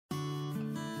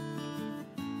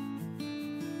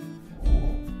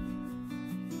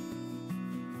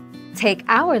Take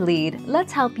our lead,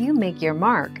 let's help you make your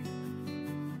mark.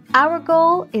 Our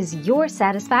goal is your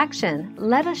satisfaction.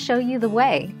 Let us show you the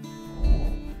way.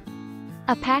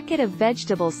 A packet of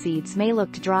vegetable seeds may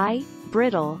look dry,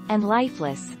 brittle, and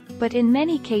lifeless, but in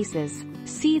many cases,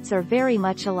 seeds are very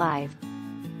much alive.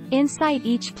 Inside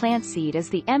each plant seed is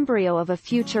the embryo of a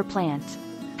future plant.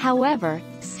 However,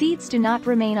 seeds do not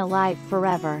remain alive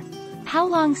forever. How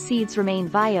long seeds remain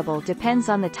viable depends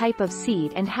on the type of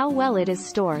seed and how well it is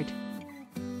stored.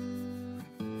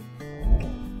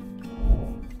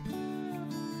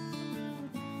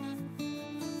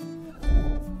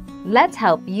 Let's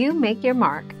help you make your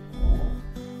mark.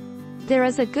 There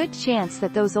is a good chance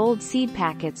that those old seed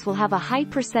packets will have a high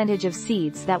percentage of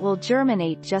seeds that will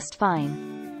germinate just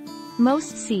fine.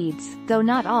 Most seeds, though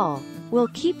not all, will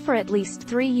keep for at least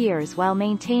 3 years while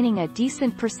maintaining a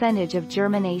decent percentage of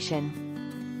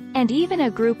germination. And even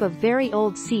a group of very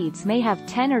old seeds may have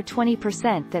 10 or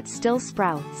 20% that still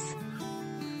sprouts.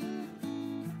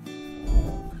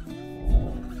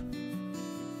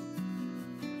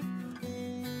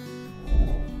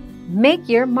 Make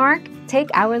your mark, take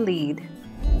our lead.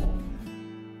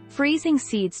 Freezing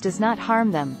seeds does not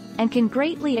harm them, and can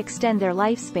greatly extend their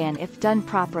lifespan if done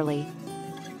properly.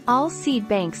 All seed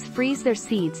banks freeze their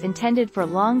seeds intended for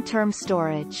long-term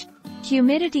storage.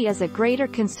 Humidity is a greater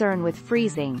concern with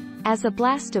freezing, as a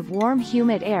blast of warm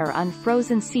humid air on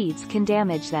frozen seeds can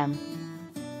damage them.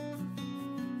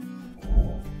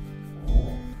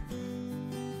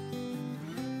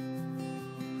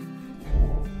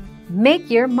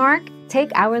 Make your mark,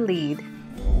 take our lead.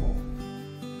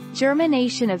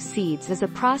 Germination of seeds is a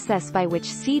process by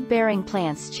which seed-bearing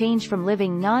plants change from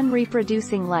living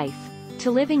non-reproducing life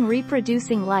to living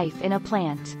reproducing life in a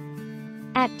plant.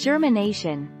 At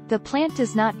germination, the plant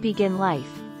does not begin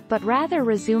life, but rather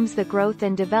resumes the growth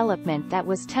and development that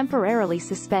was temporarily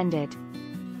suspended.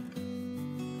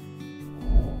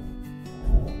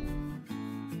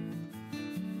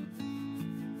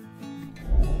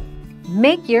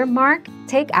 Make your mark,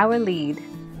 take our lead.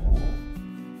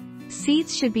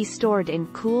 Seeds should be stored in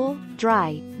cool,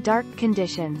 dry, dark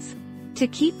conditions. To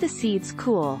keep the seeds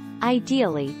cool,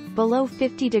 ideally, below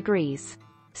 50 degrees.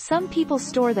 Some people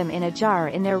store them in a jar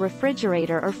in their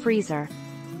refrigerator or freezer.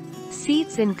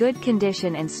 Seeds in good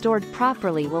condition and stored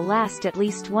properly will last at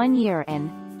least 1 year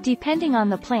and, depending on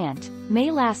the plant,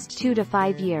 may last 2 to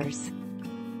 5 years.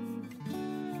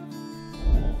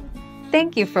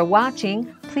 Thank you for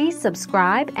watching. Please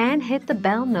subscribe and hit the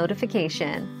bell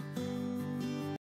notification.